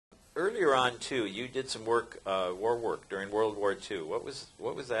earlier on too, you did some work, war work during World War II. What was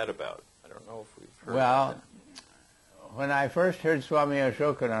that about? I don't know if we've heard about that. When I first heard Swami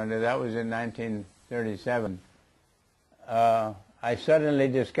Ashokananda, that was in 1937, I suddenly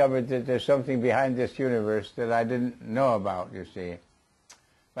discovered that there's something behind this universe that I didn't know about, you see.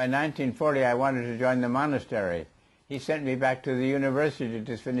 By 1940, I wanted to join the monastery. He sent me back to the university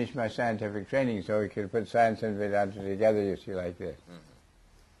to finish my scientific training so we could put science and Vedanta together, you see, like this. Mm-hmm.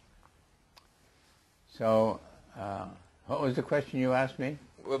 So, what was the question you asked me?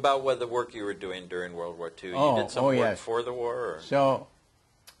 About what the work you were doing during World War II. You did some work yes. for the war? Or? So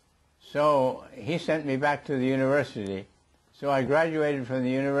he sent me back to the university. So I graduated from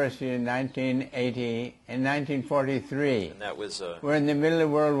the university in 1943. And that was... We're in the middle of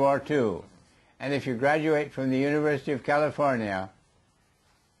World War II. And if you graduate from the University of California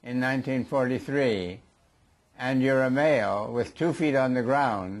in 1943, and you're a male with 2 feet on the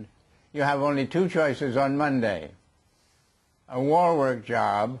ground, you have only 2 choices on Monday: a war work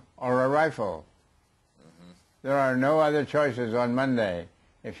job or a rifle. Mm-hmm. There are no other choices on Monday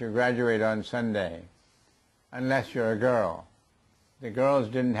if you graduate on Sunday, unless you're a girl. The girls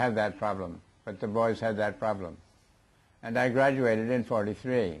didn't have that problem, but the boys had that problem. And I graduated in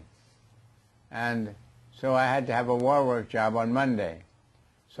 43. And so I had to have a war work job on Monday.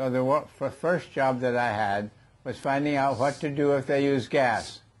 So the first job that I had was finding out what to do if they use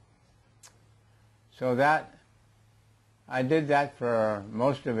gas. So I did that for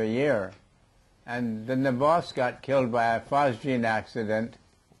most of a year. And then the boss got killed by a phosgene accident,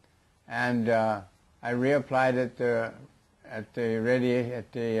 and I reapplied at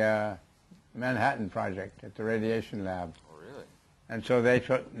the Manhattan Project, at the radiation lab. Oh, really? And so they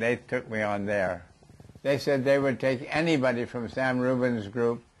took me on there. They said they would take anybody from Sam Rubin's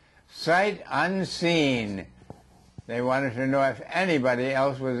group, sight unseen. They wanted to know if anybody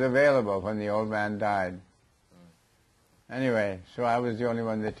else was available when the old man died. Anyway, so I was the only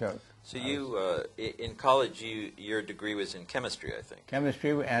one they took. So you, in college, your degree was in chemistry, I think.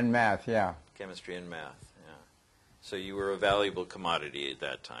 Chemistry and math, yeah. Chemistry and math, yeah. So you were a valuable commodity at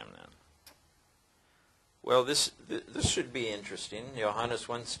that time then. Well, this should be interesting. Johannes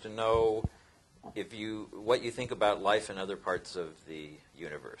wants to know what you think about life in other parts of the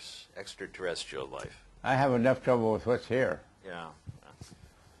universe, extraterrestrial life. I have enough trouble with what's here. Yeah.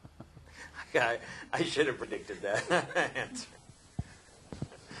 I should have predicted that answer.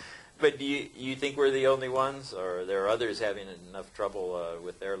 But do you think we're the only ones, or are there others having enough trouble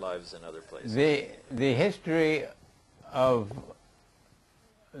with their lives in other places? The history of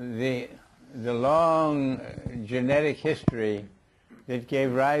the long genetic history that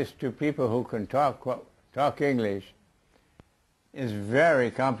gave rise to people who can talk English is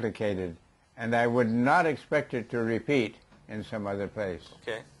very complicated, and I would not expect it to repeat in some other place.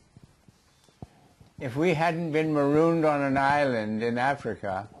 Okay. If we hadn't been marooned on an island in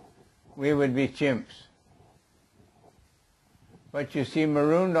Africa, we would be chimps. But you see,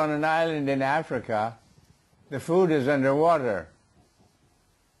 marooned on an island in Africa, the food is underwater.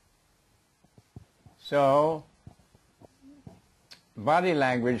 So, body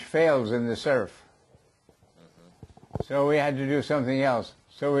language fails in the surf. Mm-hmm. So we had to do something else.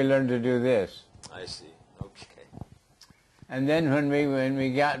 So we learned to do this. I see. Okay. And then when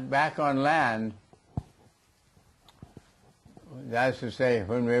we got back on land, that's to say,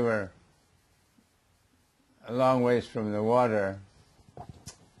 when we were a long ways from the water,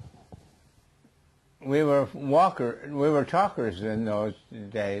 we were talkers in those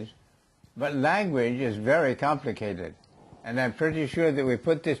days, but language is very complicated. And I'm pretty sure that we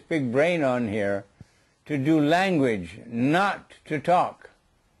put this big brain on here to do language, not to talk,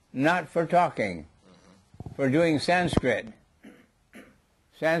 not for talking, for doing Sanskrit.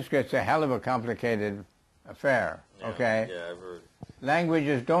 Sanskrit's a hell of a complicated affair, okay? Yeah, I've heard.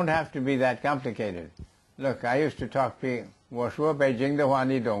 Languages don't have to be that complicated. Look, I used to talk in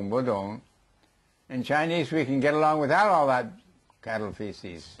Chinese. We can get along without all that cattle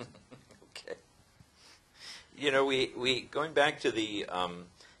feces. Okay. You know, we going back to the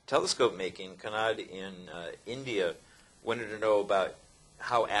telescope making, Kanad in India wanted to know about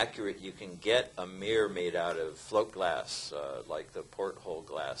how accurate you can get a mirror made out of float glass, like the porthole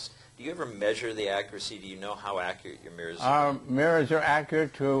glass. Do you ever measure the accuracy? Do you know how accurate your mirrors are? Our mirrors are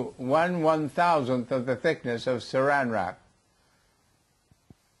accurate to 1/1000th of the thickness of Saran wrap.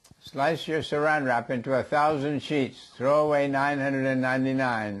 Slice your Saran wrap into 1,000 sheets, throw away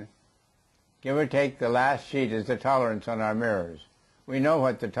 999. Give or take, the last sheet is the tolerance on our mirrors. We know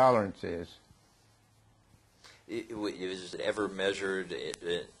what the tolerance is. Is it ever measured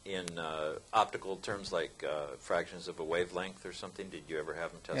in optical terms, like fractions of a wavelength or something? Did you ever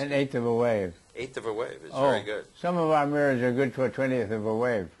have them tested? An eighth of a wave. Eighth of a wave is very good. Some of our mirrors are good to a 20th of a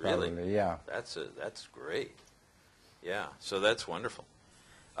wave, probably. Really? Yeah. That's great. Yeah, so that's wonderful.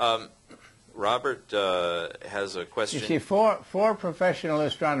 Robert has a question. You see, four professional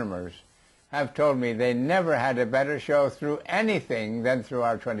astronomers have told me they never had a better show through anything than through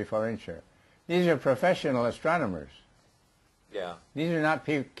our 24-incher. These are professional astronomers. Yeah. These are not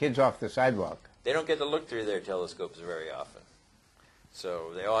kids off the sidewalk. They don't get to look through their telescopes very often.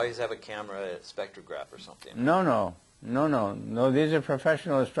 So they always have a camera, a spectrograph or something. No, these are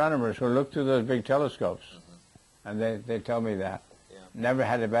professional astronomers who look through those big telescopes. Mm-hmm. And they tell me that. Yeah. Never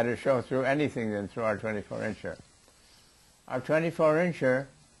had a better show through anything than through our 24-incher. Our 24-incher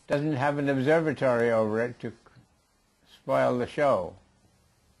doesn't have an observatory over it to spoil the show.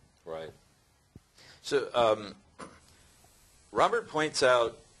 Right. So Robert points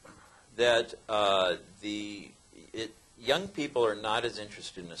out that young people are not as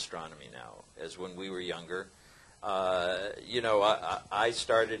interested in astronomy now as when we were younger. I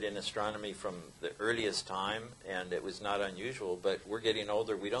started in astronomy from the earliest time, and it was not unusual, but we're getting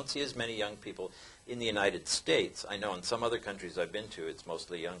older. We don't see as many young people in the United States. I know in some other countries I've been to, it's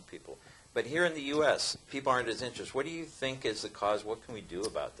mostly young people. But here in the U.S., people aren't as interested. What do you think is the cause? What can we do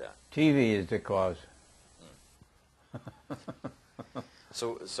about that? TV is the cause.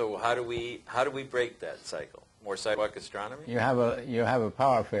 So how do we break that cycle? More sidewalk astronomy? You have a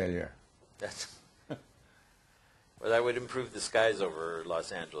power failure. That's well, that would improve the skies over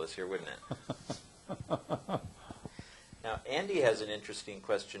Los Angeles here, wouldn't it? Now, Andy has an interesting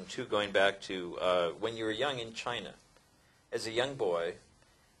question too, going back to when you were young in China. As a young boy,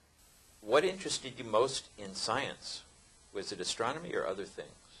 what interested you most in science? Was it astronomy or other things?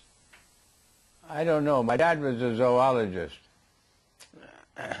 I don't know. My dad was a zoologist.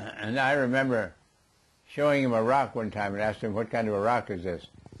 And I remember showing him a rock one time and asked him, what kind of a rock is this?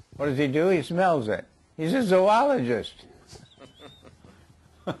 What does he do? He smells it. He's a zoologist.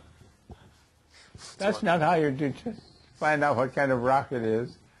 That's not how you do to find out what kind of rock it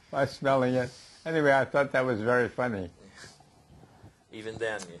is, by smelling it. Anyway, I thought that was very funny. Even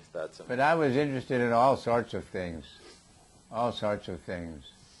then, you thought so. But I was interested in all sorts of things. All sorts of things.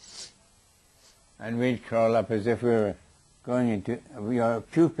 And we'd curl up as if we were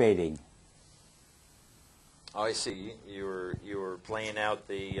pupating. Oh, I see. You were playing out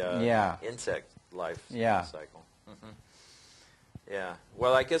the insect life cycle. Mm-hmm. Yeah.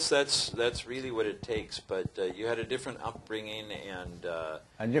 Well, I guess that's really what it takes. But you had a different upbringing and a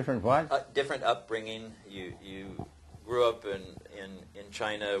different what? A different upbringing. You grew up in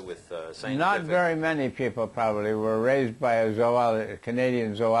China with scientific. Not very many people probably were raised by a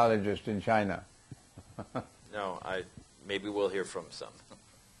Canadian zoologist in China. No, maybe we'll hear from some.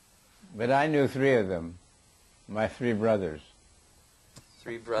 But I knew three of them. My three brothers.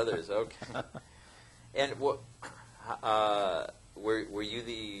 Three brothers, okay. And were you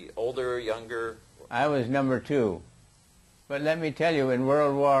the older or younger? I was number two. But let me tell you, in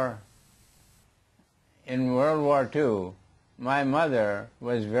World War II, my mother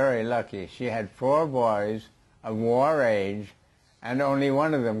was very lucky. She had 4 boys of war age, and only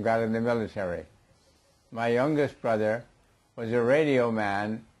one of them got in the military. My youngest brother was a radio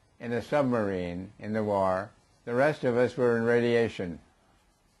man in a submarine in the war. The rest of us were in radiation.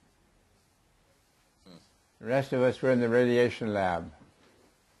 The rest of us were in the radiation lab.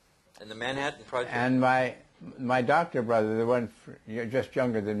 And the Manhattan Project? And my doctor brother, the one just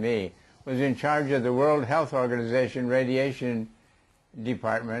younger than me, was in charge of the World Health Organization radiation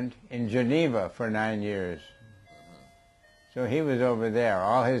department in Geneva for 9 years. So he was over there.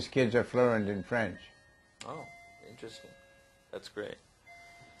 All his kids are fluent in French. Oh, interesting. That's great.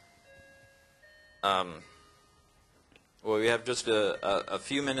 Well, we have just a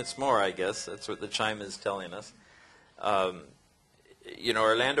few minutes more, I guess. That's what the chime is telling us.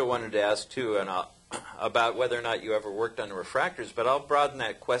 Orlando wanted to ask, too, about whether or not you ever worked on refractors, but I'll broaden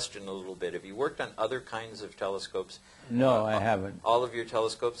that question a little bit. Have you worked on other kinds of telescopes? No, I haven't. All of your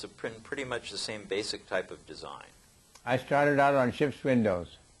telescopes have been pretty much the same basic type of design. I started out on ship's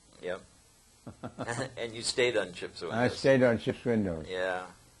windows. Yep. And you stayed on ship's windows. I stayed on ship's windows. Yeah.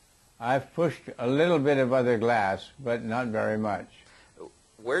 I've pushed a little bit of other glass, but not very much.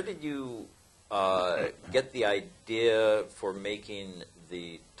 Where did you get the idea for making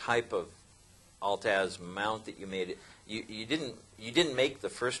the type of Altaz mount that you made? You didn't make the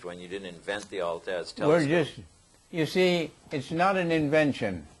first one. You didn't invent the Altaz telescope. You see, it's not an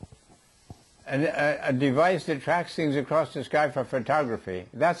invention. A device that tracks things across the sky for photography,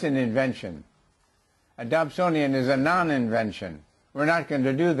 that's an invention. A Dobsonian is a non-invention. We're not going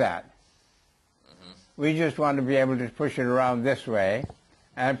to do that. We just want to be able to push it around this way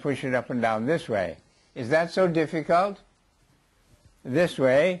and push it up and down this way. Is that so difficult? This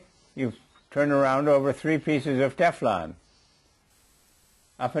way, you turn around over 3 pieces of Teflon.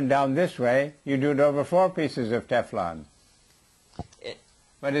 Up and down this way, you do it over 4 pieces of Teflon.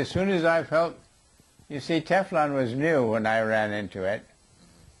 But as soon as I felt, you see, Teflon was new when I ran into it,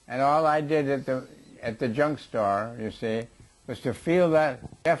 and all I did at the junk store, you see, was to feel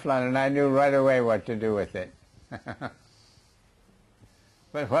that Teflon, and I knew right away what to do with it.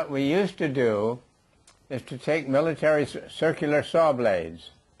 But what we used to do is to take military circular saw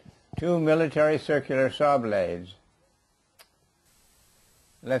blades, 2 military circular saw blades.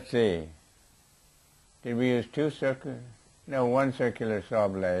 Let's see. Did we use 2 circular? No, 1 circular saw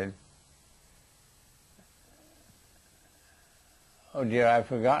blade. Oh dear, I've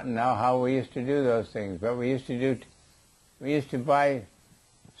forgotten now how we used to do those things. But we used to buy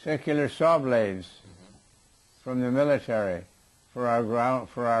circular saw blades from the military for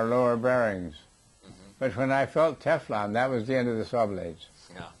our lower bearings. But when I felt Teflon, that was the end of the saw blades.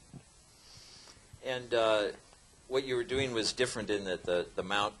 Yeah. And what you were doing was different in that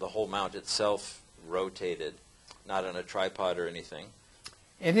the whole mount itself rotated, not on a tripod or anything.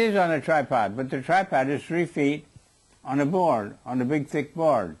 It is on a tripod, but the tripod is 3 feet on a board, on a big thick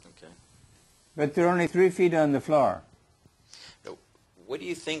board. Okay. But they're only 3 feet on the floor. Now, what do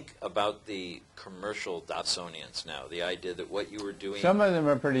you think about the commercial Dobsonians now? The idea that what you were doing... Some of them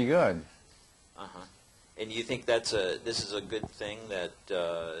are pretty good. Uh-huh. And you think this is a good thing that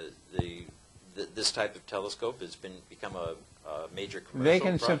this type of telescope has become a major commercial They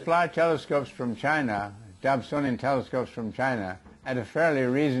can product? supply telescopes from China, Dobsonian telescopes from China, at a fairly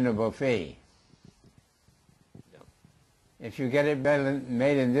reasonable fee. Yep. If you get it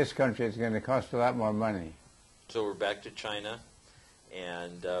made in this country, it's going to cost a lot more money. So we're back to China,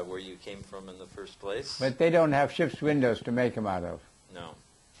 and where you came from in the first place? But they don't have ship's windows to make them out of. No.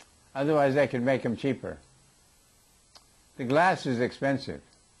 Otherwise, they could make them cheaper. The glass is expensive.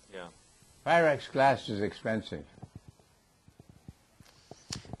 Yeah. Pyrex glass is expensive.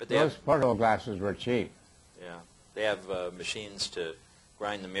 But they Those have, portable glasses were cheap. yeah, they have machines to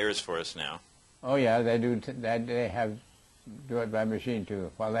grind the mirrors for us now. Oh yeah, they do. They do it by machine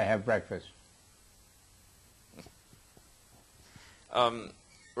too, while they have breakfast.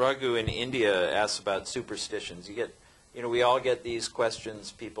 Raghu in India asks about superstitions. We all get these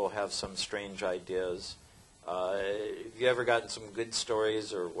questions. People have some strange ideas. Have you ever gotten some good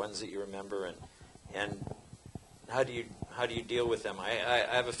stories or ones that you remember, and how do you deal with them? I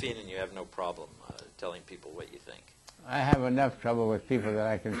have a feeling you have no problem telling people what you think. I have enough trouble with people that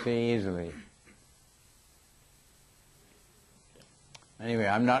I can see easily. Anyway,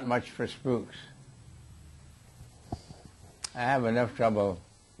 I'm not much for spooks. I have enough trouble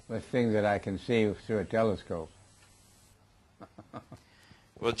with things that I can see through a telescope.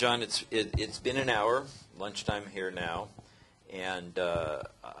 Well, John, it's been an hour, lunchtime here now, and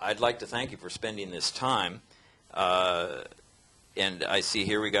I'd like to thank you for spending this time. And I see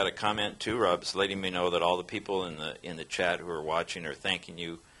here we got a comment too. Rob's letting me know that all the people in the chat who are watching are thanking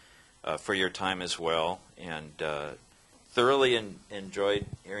you for your time as well, and thoroughly enjoyed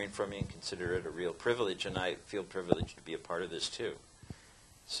hearing from you and consider it a real privilege, and I feel privileged to be a part of this too.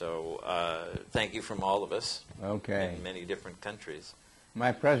 So thank you from all of us in many different countries.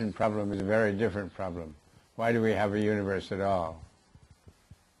 My present problem is a very different problem. Why do we have a universe at all?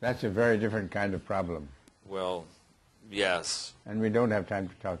 That's a very different kind of problem. Well, yes. And we don't have time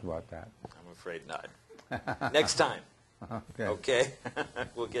to talk about that. I'm afraid not. Next time. Okay?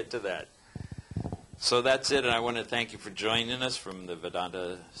 We'll get to that. So that's it, and I want to thank you for joining us from the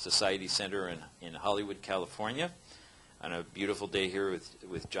Vedanta Society Center in Hollywood, California, on a beautiful day here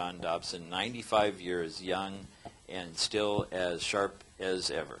with John Dobson, 95 years young and still as sharp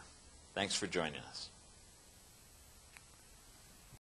as ever. Thanks for joining us.